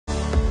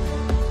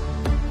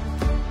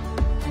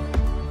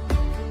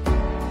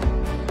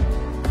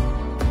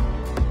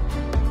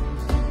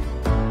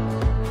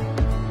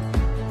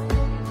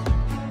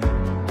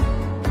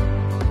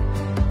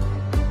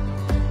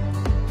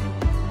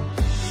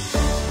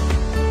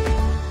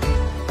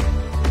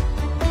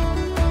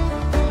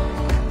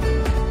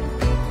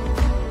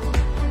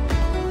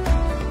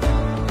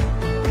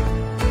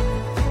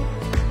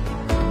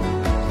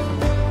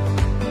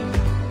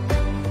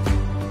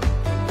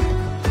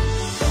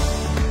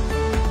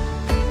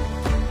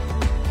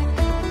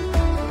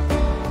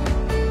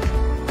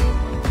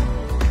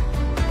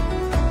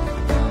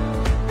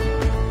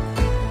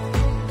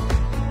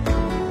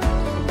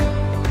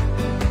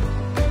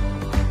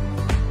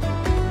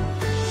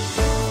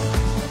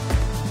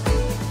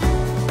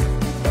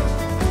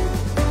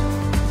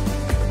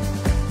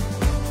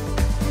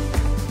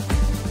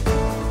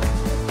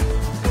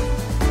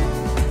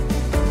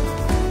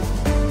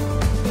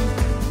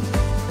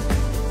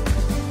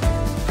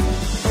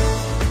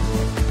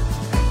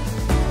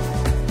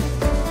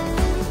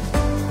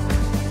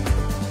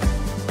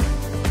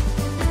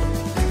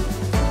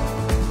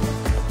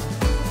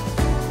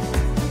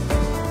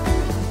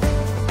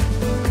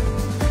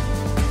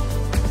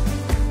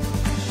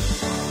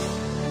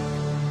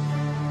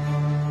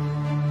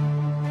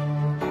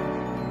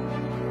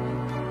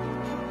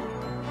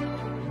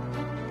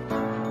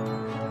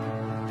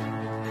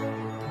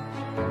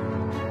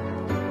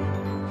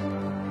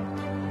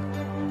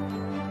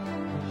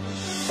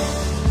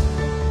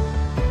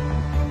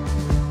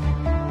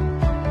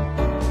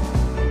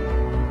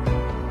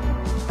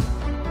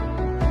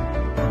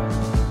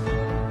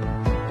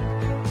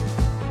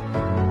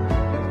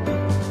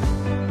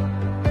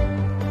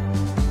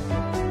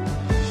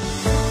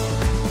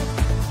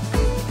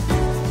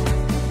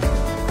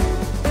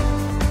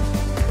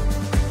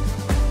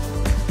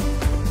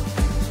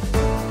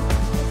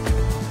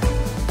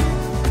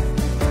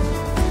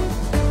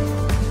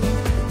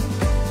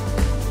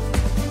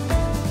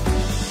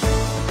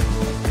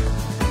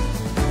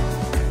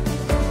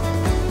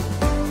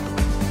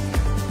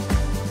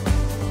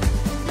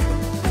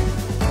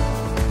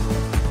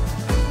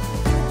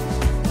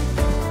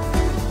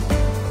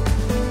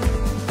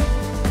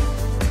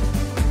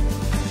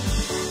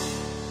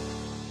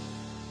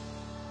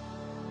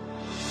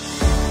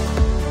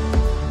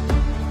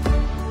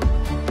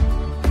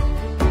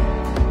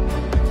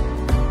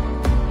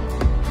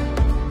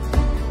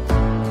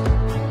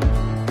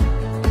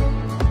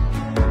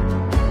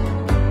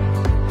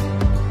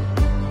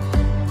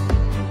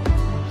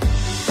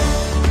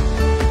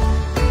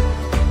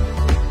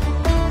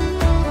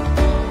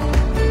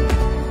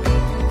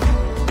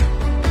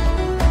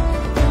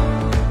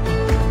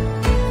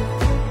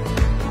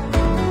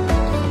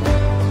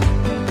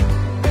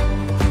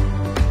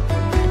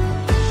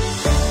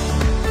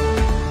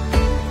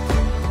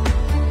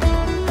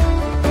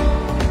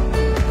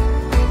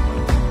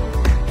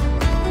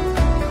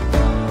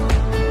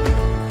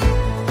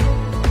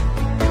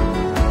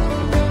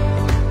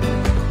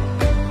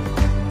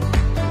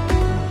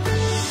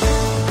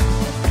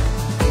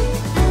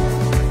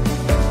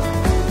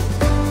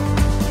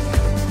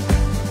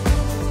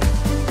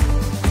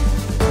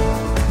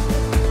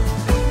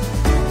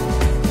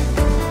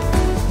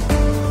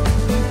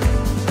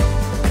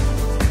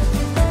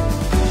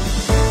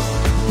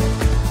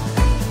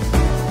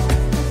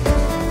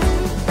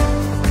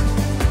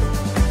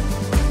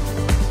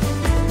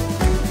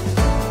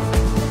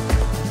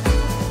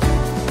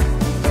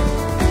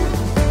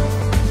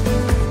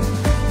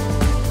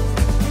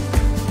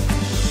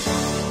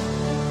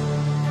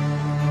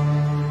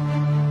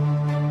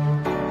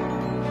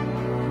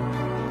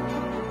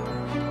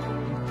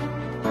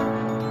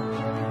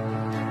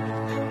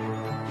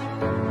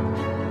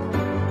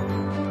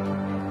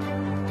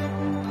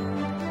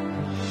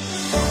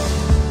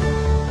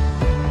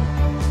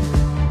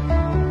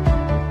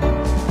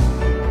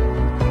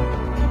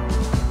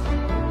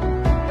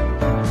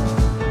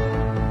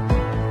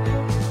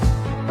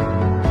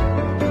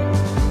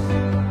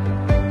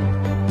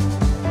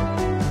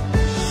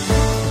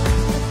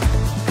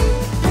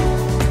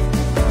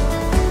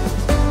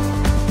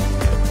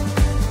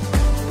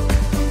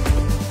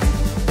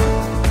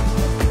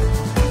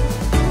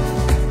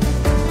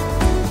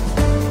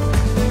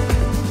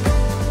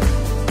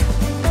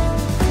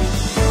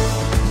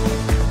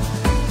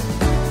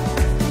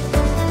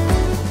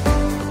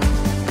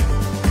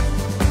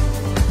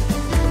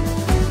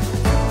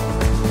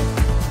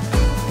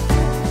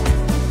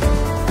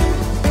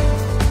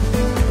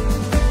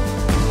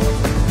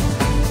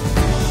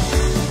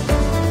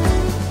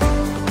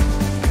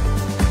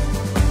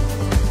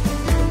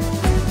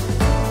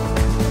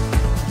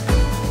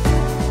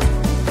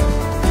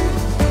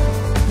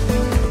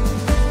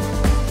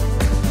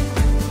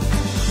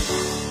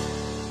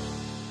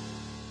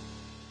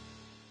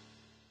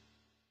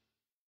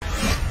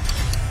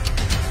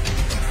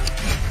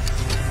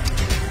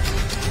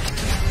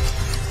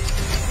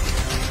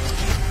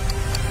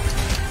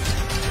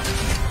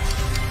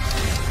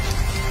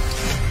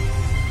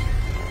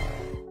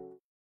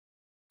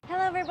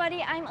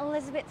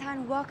Elizabeth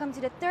Tan. Welcome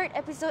to the third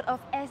episode of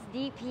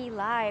SDP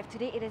Live.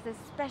 Today it is a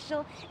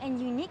special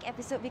and unique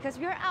episode because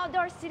we are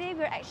outdoors today.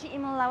 We're actually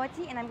in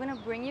Melawati and I'm going to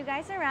bring you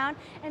guys around.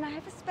 And I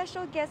have a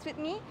special guest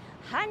with me,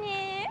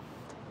 Haniff.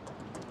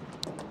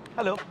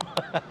 Hello.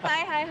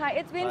 Hi.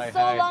 It's been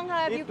so long.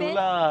 How have you been?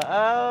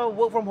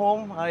 Work from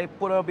home. I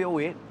put on a bit of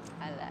weight.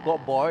 Alah.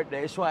 Got bored.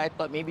 That's why I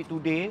thought maybe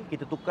today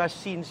kita tukar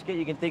scene sikit.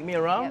 You can take me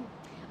around. Yep.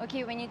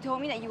 Okay, when you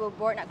told me that you were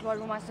bored nak keluar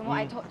rumah semua,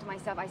 I thought to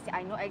myself, I said,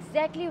 I know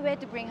exactly where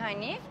to bring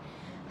Haniff,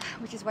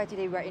 which is why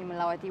today we're in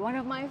Melawati. One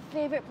of my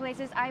favorite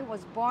places. I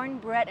was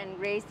born, bred and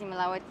raised in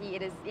Melawati.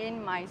 It is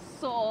in my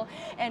soul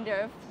and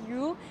there are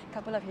a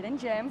couple of hidden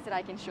gems that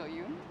I can show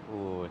you.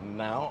 Oh,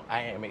 now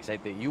I am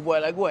excited. You buat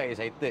lagu, I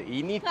excited.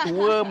 Ini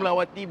tour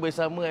Melawati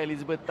bersama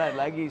Elizabeth Tan,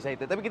 lagi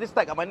excited. Tapi kita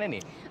start kat mana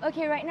ni?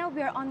 Okay, right now we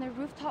are on the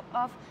rooftop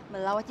of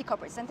Melawati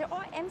Corporate Centre,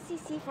 or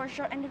MCC for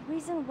short. And the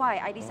reason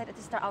why I decided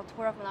to start our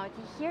tour of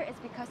Melawati here is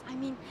because, I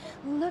mean,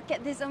 look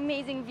at this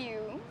amazing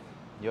view.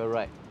 You're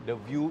right. The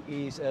view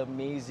is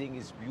amazing.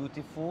 It's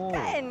beautiful.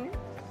 Kan?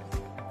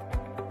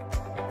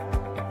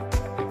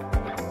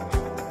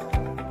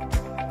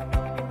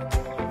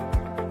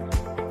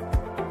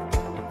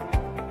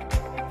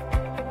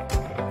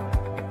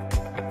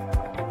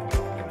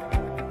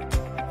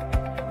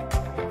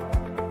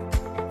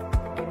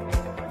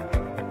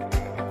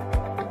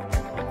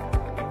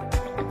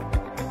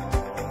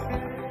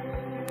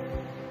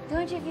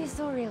 Don't you feel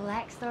so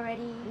relaxed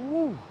already?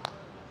 Ooh.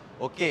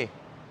 Okay.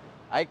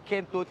 I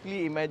can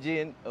totally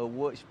imagine a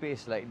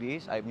workspace like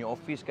this. I punya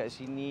office kat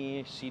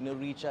sini,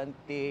 scenery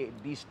cantik,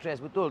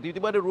 distress betul.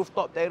 Tiba-tiba ada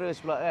rooftop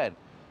terrace pula kan.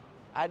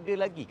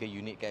 Ada lagi ke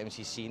unit kat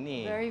MCC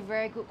ni?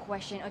 Very good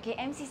question. Okay,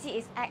 MCC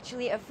is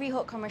actually a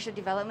freehold commercial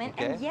development,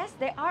 and yes,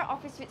 there are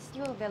office suites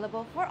still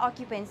available for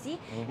occupancy.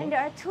 And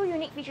there are two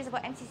unique features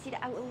about MCC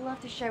that I would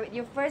love to share with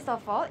you. First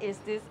of all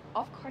is this,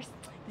 of course,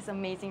 this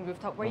amazing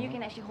rooftop where you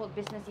can actually hold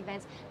business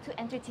events to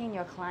entertain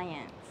your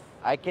clients.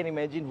 I can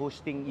imagine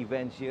hosting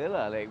events here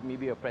lah, like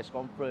maybe a press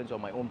conference or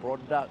my own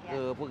product ke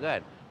apa kan.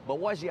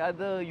 But what's the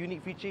other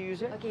unique feature you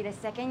said? Okay, the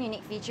second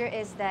unique feature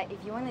is that if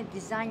you want to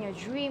design your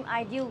dream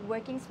ideal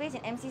working space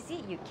in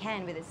MCC, you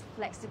can with its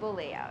flexible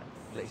layouts.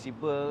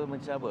 Flexible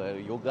macam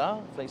apa?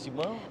 Yoga?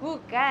 Flexible?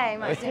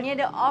 Bukan, maksudnya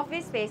the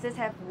office spaces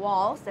have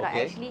walls that are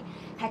actually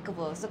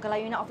hackable. So kalau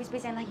you nak office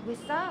space yang lagi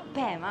besar,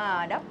 bam,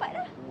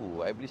 dapat dah.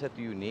 I beli satu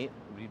unit,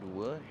 beli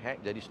dua, hack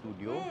jadi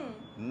studio.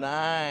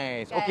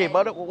 Nice. Kan? Okay,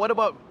 but what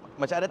about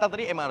macam ada tahu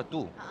tadi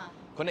MR2?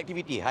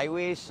 Connectivity,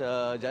 highways,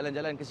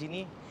 jalan-jalan ke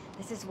sini.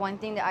 This is one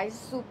thing that I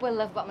super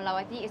love about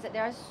Melawati is that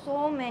there are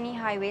so many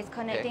highways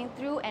connecting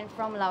through and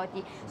from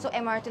Melawati. So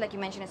MR2, like you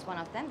mentioned, is one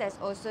of them. There's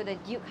also the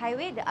Duke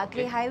Highway, the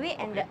Ugly Highway,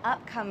 and the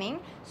upcoming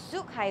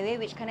Suk Highway,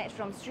 which connects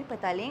from Sri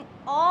Petaling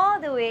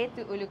all the way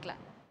to Ulu Klang.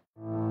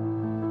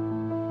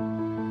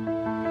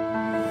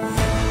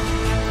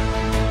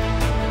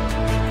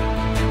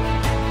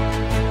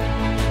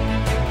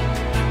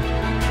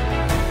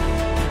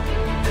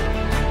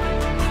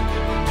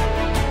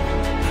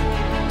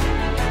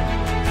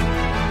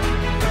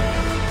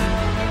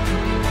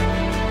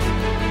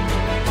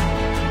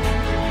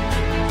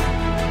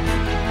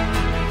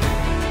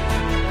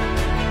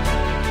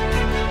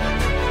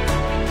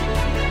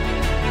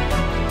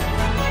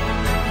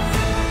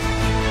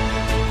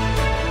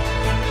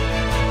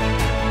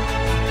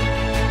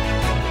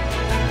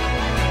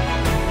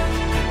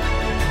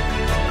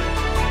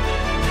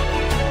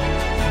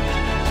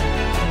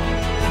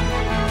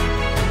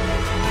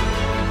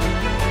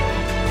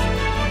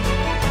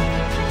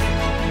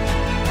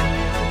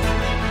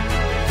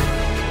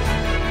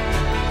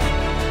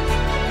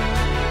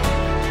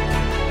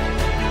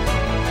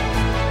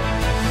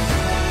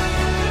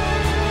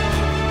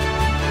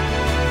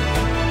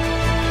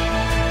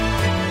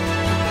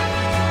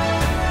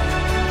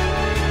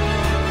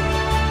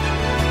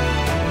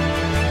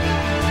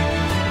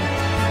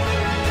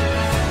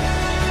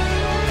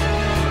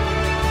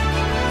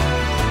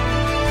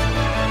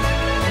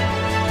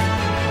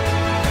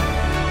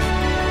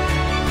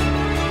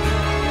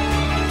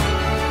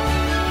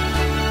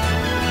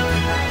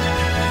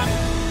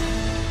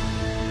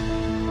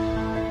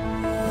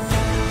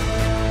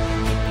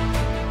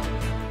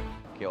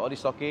 All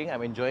this talking,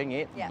 I'm enjoying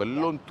it.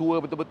 Belum tour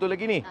betul-betul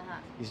lagi ni.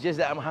 It's just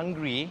that I'm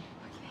hungry.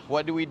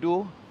 What do we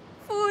do?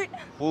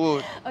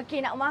 Food. Okay,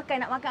 nak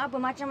makan apa?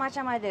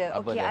 Macam-macam ada.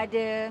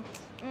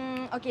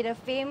 Okay, the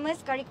famous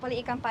kari kepala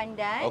ikan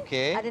pandan.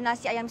 Okay. Ada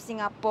nasi ayam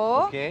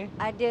Singapura. Okay.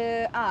 Ada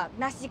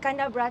nasi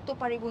kandar beratuk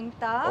pari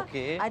bunta.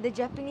 Okay. Ada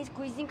Japanese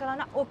cuisine kalau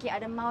nak. Okay,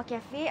 ada Mao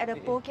Cafe, ada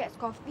Pockets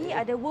Coffee,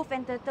 ada Wolf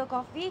and Turtle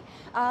Coffee.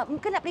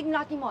 Mungkin nak pergi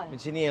Melawati Mall.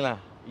 Macam ni lah.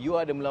 You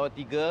are the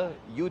Melawati girl.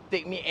 You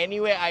take me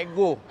anywhere I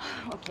go.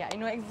 Okay, I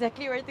know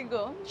exactly where to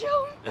go.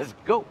 Jom. Let's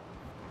go.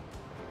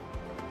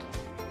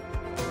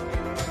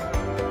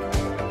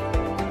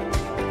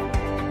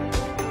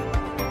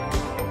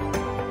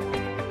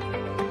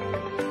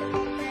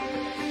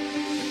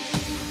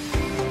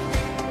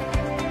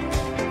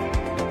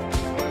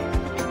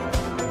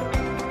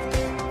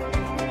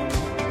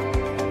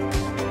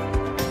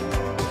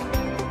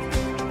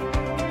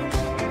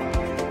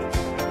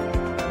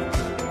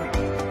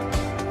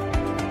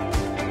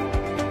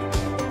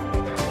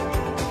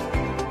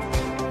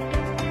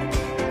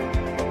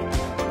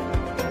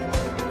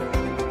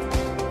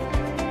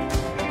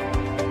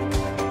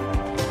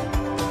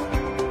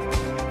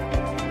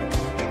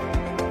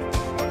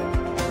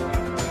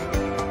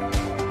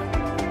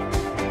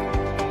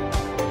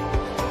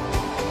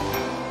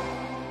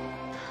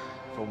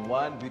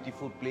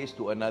 food place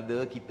to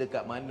another. Kita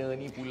kat mana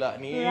ni pula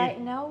ni? Right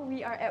now,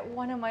 we are at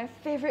one of my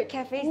favorite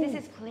cafes. This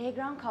is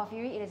Playground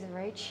Coffee. It is a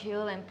very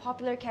chill and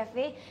popular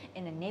cafe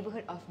in the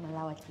neighborhood of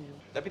Melawati.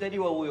 Tapi tadi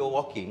while we were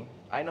walking,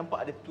 I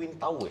nampak ada Twin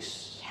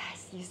Towers.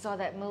 Yes, you saw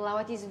that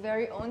Melawati's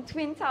very own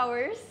Twin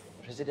Towers.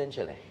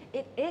 Residential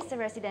It is a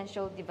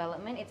residential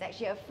development. It's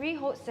actually a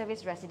freehold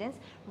service residence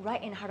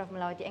right in the heart of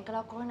Melawati. And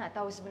kalau korang nak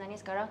tahu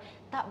sebenarnya sekarang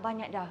tak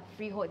banyak dah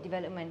freehold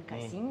development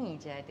kat sini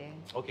je ada.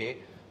 Okay,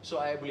 so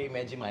I boleh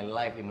imagine my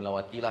life in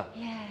Melawati lah.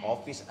 Yes.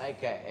 Office I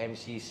kat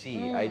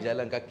MCC, I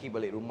jalan kaki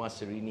balik rumah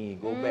Serini,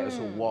 go back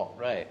also walk,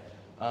 right?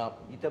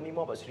 You tell me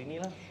more about Serini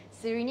lah.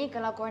 Serini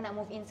kalau korang nak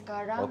move in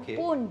sekarang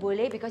pun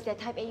boleh because their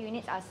Type A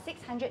units are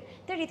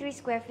 633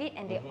 square feet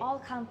and they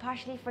all come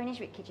partially furnished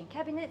with kitchen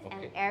cabinets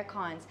and air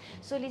cons.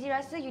 So Lizzie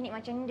rasa unit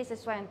macam ni dia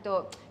sesuai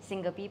untuk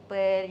single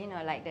people, you know,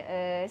 like the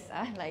us,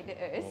 like the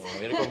us. Oh,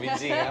 very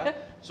convincing ah.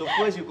 So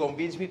first you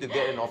convinced me to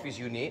get an office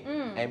unit,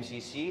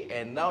 MCC,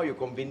 and now you're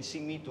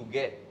convincing me to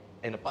get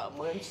an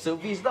apartment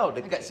service tau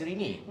dekat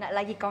Serini. Nak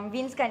lagi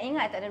convince kan?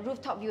 Ingat tak ada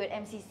rooftop view at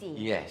MCC?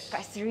 Yes.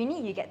 Kat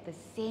Serini, you get the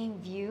same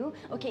view.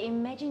 Okay,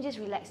 imagine just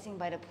relaxing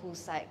by the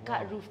poolside,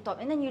 kat rooftop,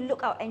 and then you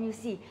look out and you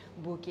see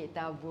Bukit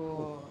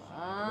Tabur.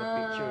 The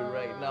picture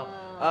right now.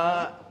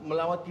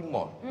 Melawati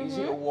Mall. Is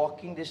it a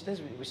walking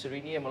distance with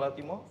Serini and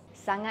Melawati Mall?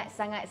 Sangat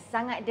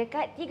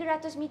dekat,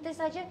 300 meter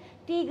saja,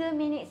 3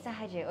 minit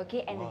sahaja.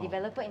 Okay, and the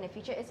developer in the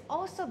future is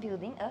also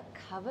building a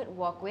covered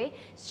walkway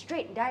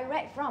straight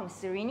direct from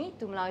Serini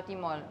to Melawati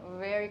Mall.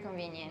 Very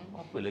convenient.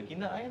 Apa lagi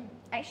nak kan?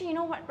 Actually, you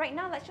know what? Right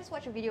now, let's just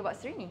watch a video about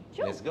Serini.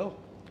 Sure. Let's go.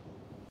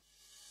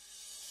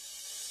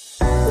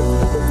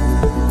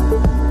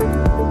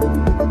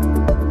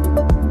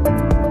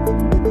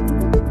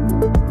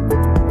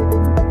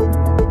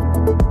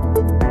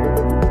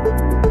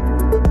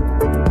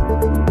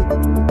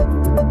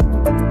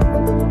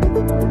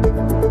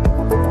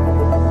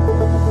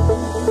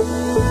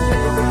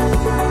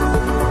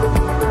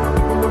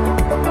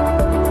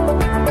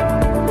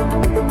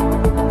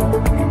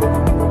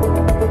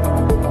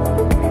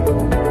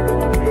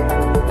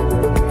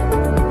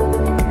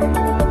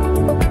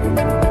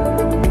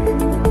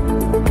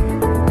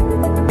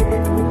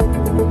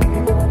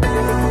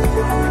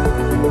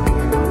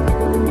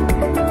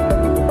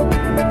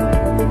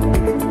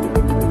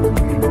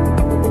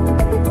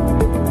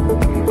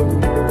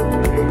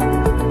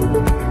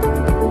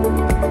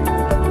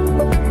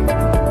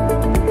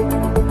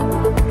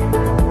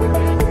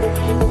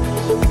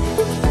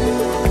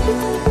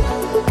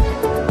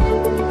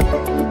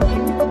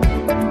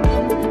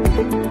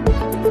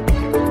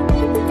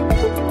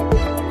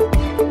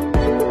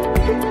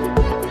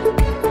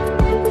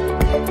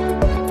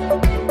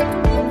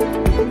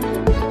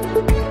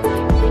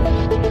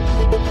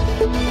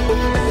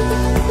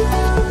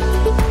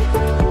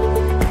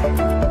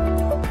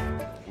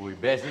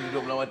 Best ni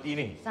duduk Melawati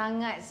ni.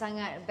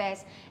 Sangat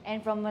best.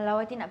 And from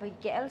Melawati nak pergi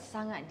KL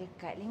sangat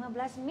dekat,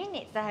 15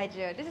 minit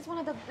sahaja. This is one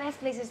of the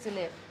best places to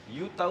live.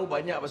 You tahu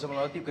banyak pasal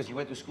Melawati because you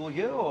went to school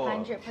here or?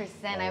 100%.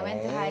 I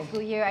went to high school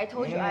here. I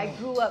told you I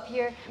grew up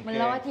here.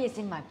 Melawati is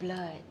in my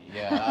blood.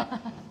 Yeah.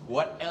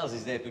 What else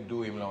is there to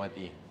do in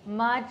Melawati?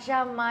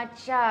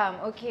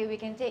 Macam-macam. Okay, we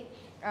can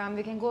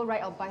go ride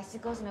our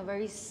bicycles on a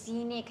very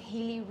scenic,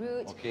 hilly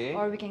route. Okay.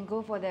 Or we can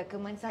go for the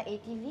Kemensa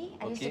ATV.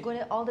 I used to go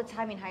there all the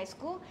time in high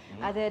school.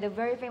 Ada the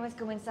very famous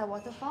Kemensa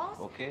waterfalls.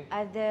 Okay.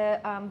 Ada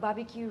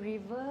barbecue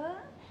river.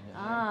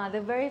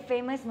 The very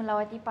famous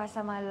Melawati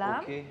Pasar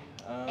Malam. Okay.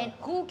 And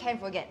who can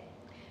forget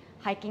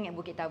hiking at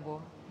Bukit Tabur?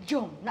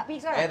 Jom, nak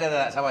pergi sekarang?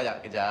 Tak, sabar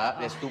kejap.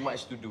 There's too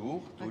much to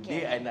do.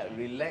 Today I nak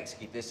relax,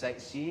 kita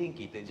sightseeing,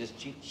 kita just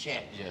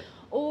chit-chat je.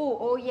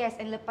 Oh yes,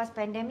 and lepas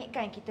pandemik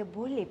kan kita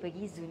boleh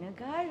pergi Zoo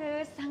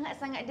Negara.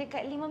 Sangat-sangat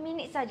dekat, 5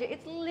 minit saja.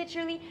 It's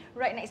literally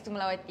right next to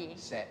Melawati.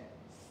 Set.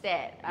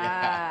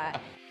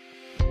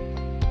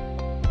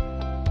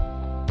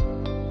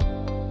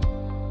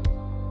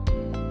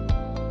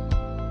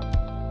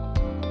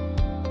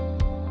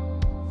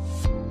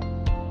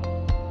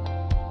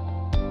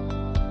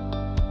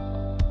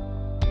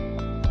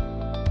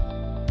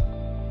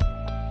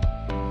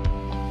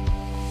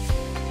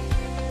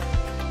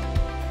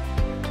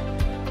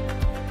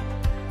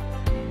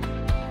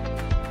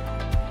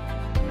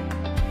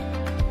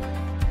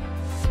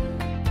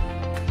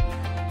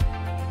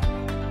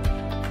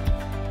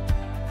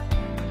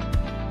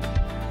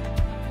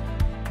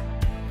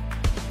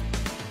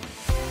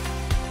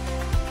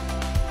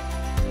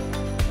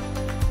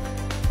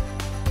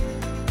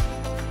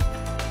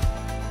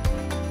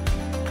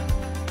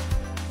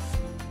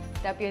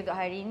 Tapi untuk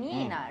hari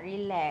ni nak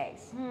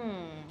relax.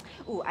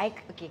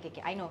 Okay,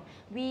 I know.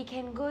 We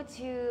can go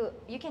to,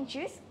 you can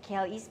choose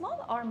KL East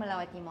Mall or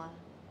Melawati Mall.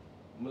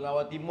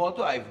 Melawati Mall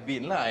tu I've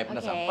been lah, I pernah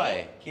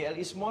sampai. KL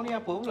East Mall ni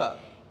apa pula?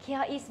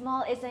 KL East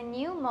Mall is a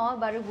new mall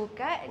baru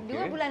buka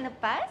 2 bulan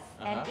lepas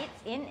and it's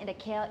in the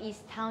KL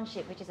East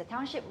Township, which is a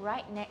township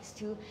right next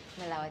to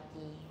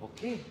Melawati.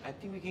 Okay, I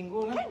think we can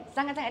go lah. Kan?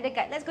 Sangat-sangat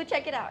dekat. Let's go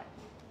check it out.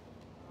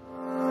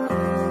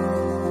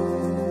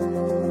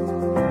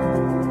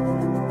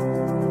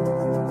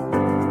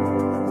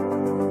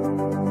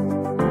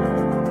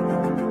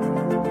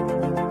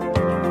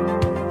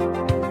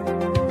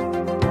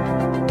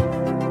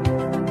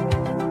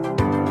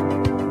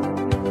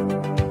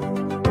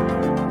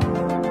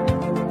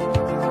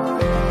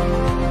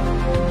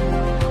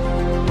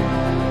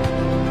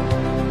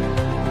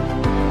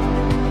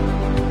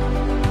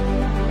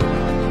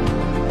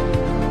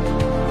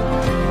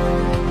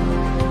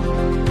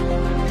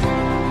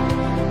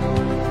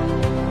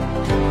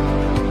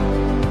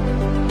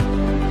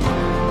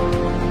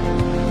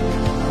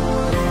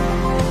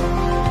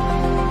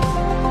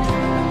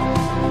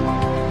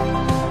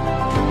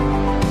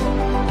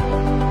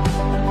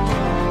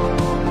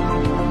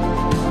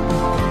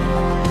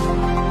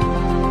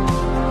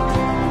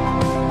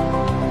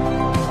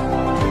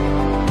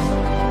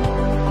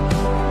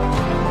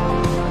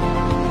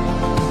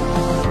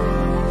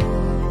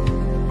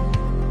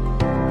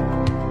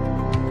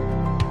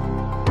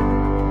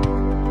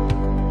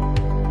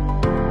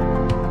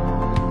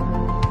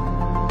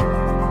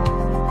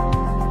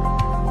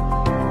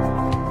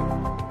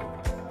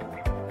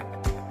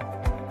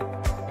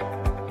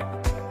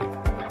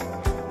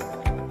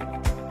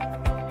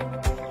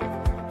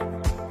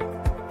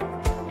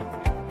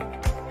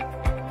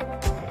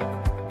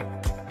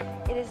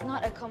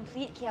 a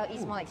complete KL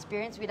East Mall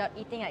experience without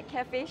eating at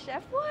Cafe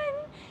Chef One.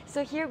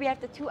 So here we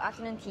have the 2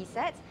 afternoon tea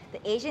sets,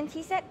 the Asian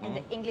tea set and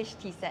the English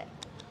tea set.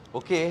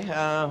 Okay,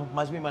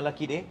 must be my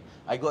lucky day.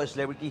 I got a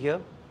celebrity here.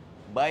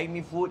 Buying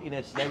me food in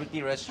a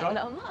celebrity restaurant.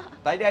 Alamak.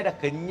 Tadi I dah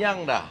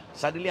kenyang dah.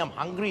 Suddenly I'm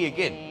hungry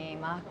again.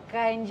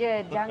 Makan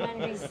je, jangan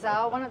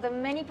risau. One of the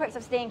many perks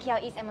of staying in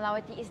KL East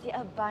Melawati is the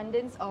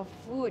abundance of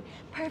food.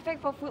 Perfect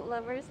for food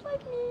lovers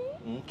like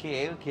me.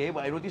 Okay.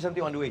 But I noticed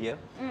something on the way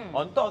here.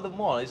 On top of the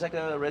mall, it's like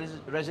a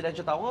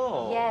residential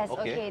tower. Yes,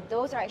 okay.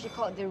 Those are actually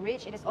called The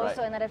Ridge. It is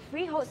also Right. another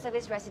freehold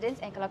service residence,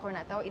 and kalau korang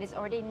nak tahu, it is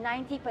already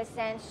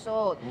 90%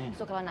 sold.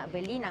 So kalau nak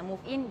beli, nak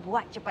move in,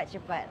 buat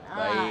cepat-cepat.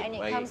 And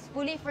it comes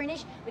fully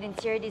furnished with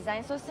interior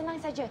design. So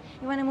senang saja.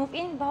 You want to move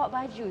in, bawa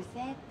baju,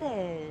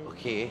 settle.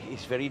 Okay,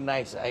 it's very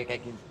nice. I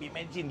can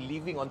imagine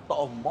living on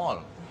top of mall.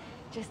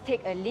 Just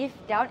take a lift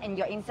down and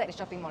you're inside the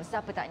shopping mall.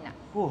 Siapa tak nak?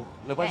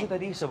 Lepas tu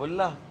tadi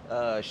sebelah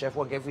Chef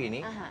One Cafe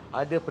ni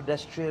ada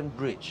pedestrian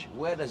bridge.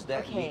 Where does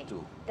that lead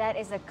to? That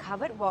is a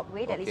covered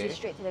walkway that leads you Okay.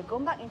 straight to the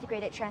Gombak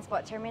Integrated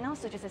Transport Terminal.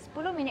 So just a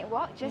 10-minute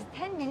walk, just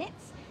 10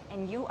 minutes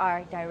and you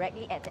are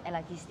directly at the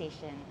LRT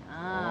station.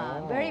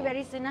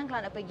 Very senang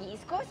kalau nak pergi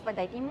East Coast,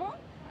 Pantai Timur.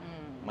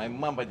 My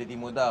mum Pantai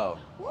Timur tau.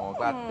 Orang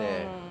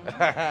Kelantan.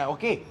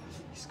 Okay,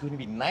 it's going to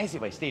be nice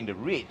if I stay in the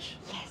ridge.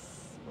 Yes.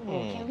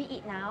 Can we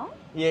eat now?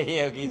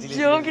 Yeah, okay. Sila.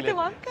 Jom kita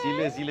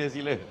makan.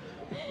 Sila.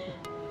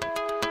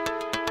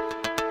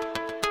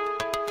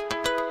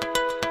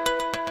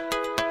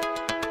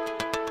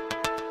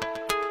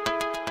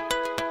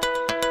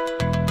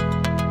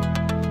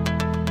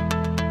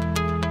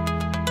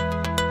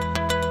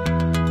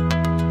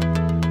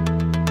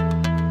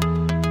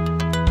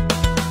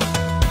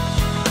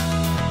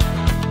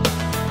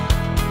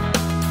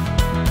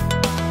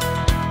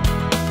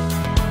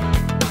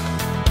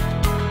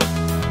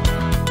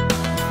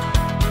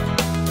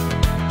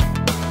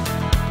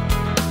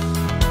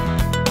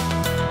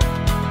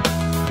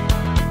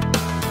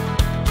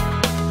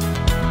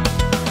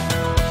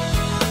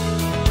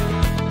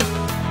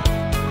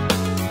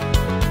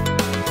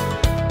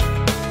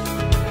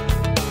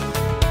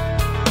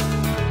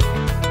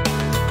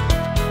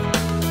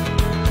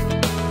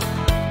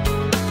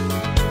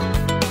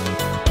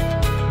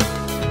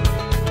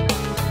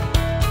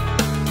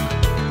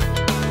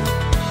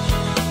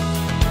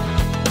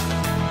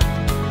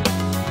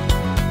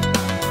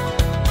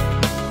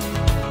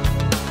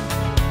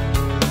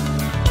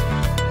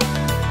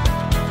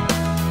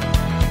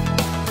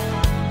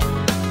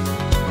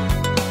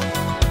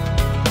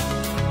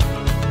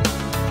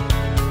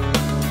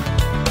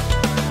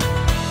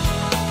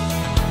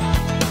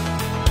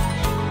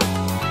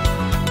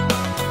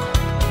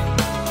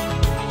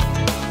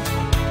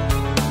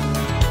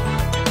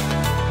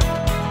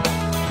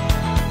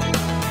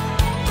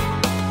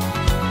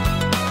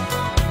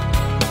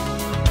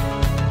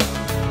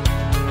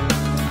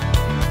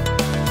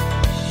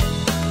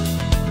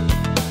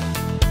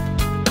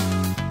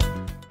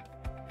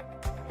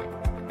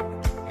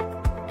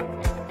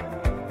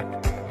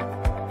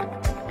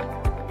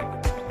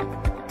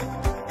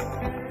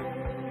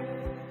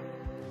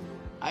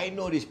 I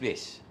know this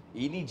place.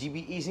 Ini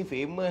GBE's ni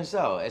famous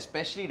tau,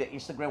 especially the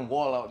Instagram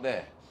wall out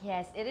there.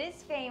 Yes, it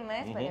is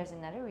famous, but there's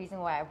another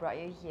reason why I brought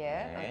you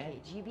here. Okay,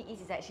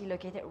 GBE's is actually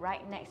located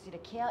right next to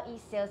the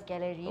KLE Sales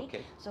Gallery.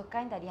 Okay. So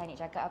kan tadi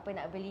Haniff cakap apa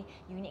nak beli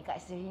unit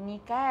kat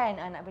Serini kan,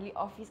 nak beli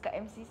office kat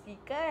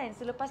MCC kan.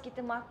 So lepas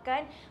kita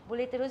makan,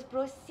 boleh terus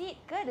proceed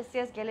ke the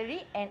Sales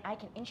Gallery and I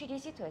can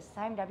introduce you to a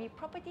Sime Darby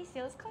property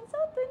sales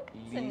consultant.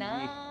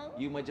 Senang.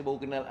 You macam baru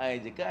kenal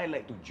I je kan, I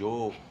like to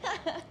joke.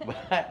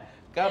 But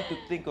come to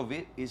think of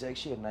it, it's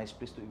actually a nice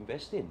place to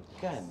invest in.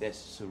 Kan, there's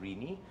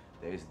Serini,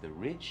 there's the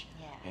Ridge,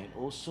 and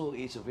also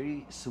it's a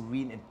very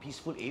serene and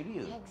peaceful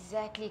area.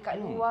 Exactly. Kat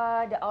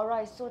luar, the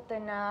aura is so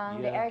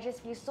tenang. The air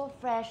just feels so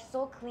fresh,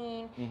 so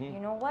clean.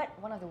 You know what?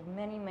 One of the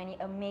many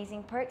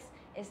amazing perks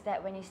is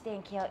that when you stay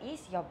in KL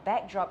East, your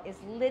backdrop is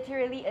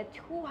literally a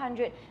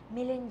 200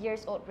 million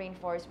years old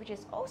rainforest, which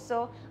is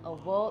also a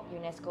World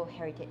UNESCO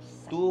Heritage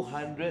Site.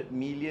 200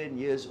 million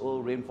years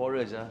old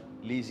rainforest.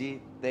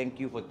 Lizzie, thank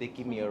you for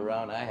taking me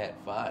around. I had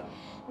fun.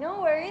 No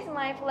worries,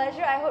 my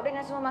pleasure. I hope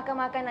dengan semua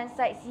makan-makan dan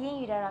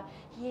sightseeing, you dah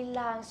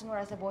hilang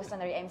semua rasa bosan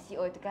dari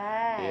MCO tu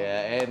kan?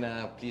 Yeah, and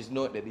please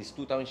note that these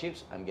two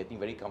townships, I'm getting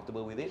very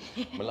comfortable with it.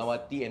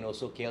 Melawati and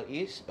also KL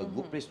East, a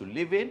good place to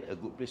live in, a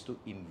good place to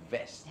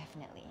invest.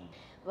 Definitely.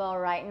 Well,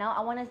 right now,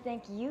 I want to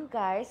thank you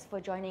guys for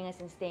joining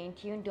us and staying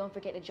tuned. Don't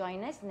forget to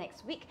join us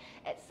next week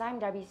at Sime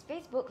Darby's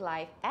Facebook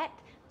Live at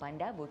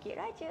Bandar Bukit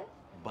Raja.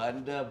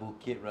 Bandar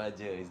Bukit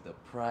Raja is the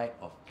pride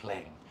of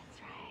Klang.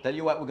 That's right. Tell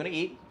you what, we're going to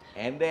eat,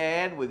 and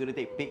then we're going to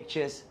take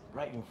pictures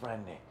right in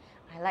front there.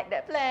 I like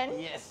that plan.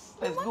 Yes,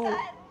 let's go.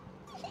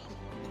 Makan.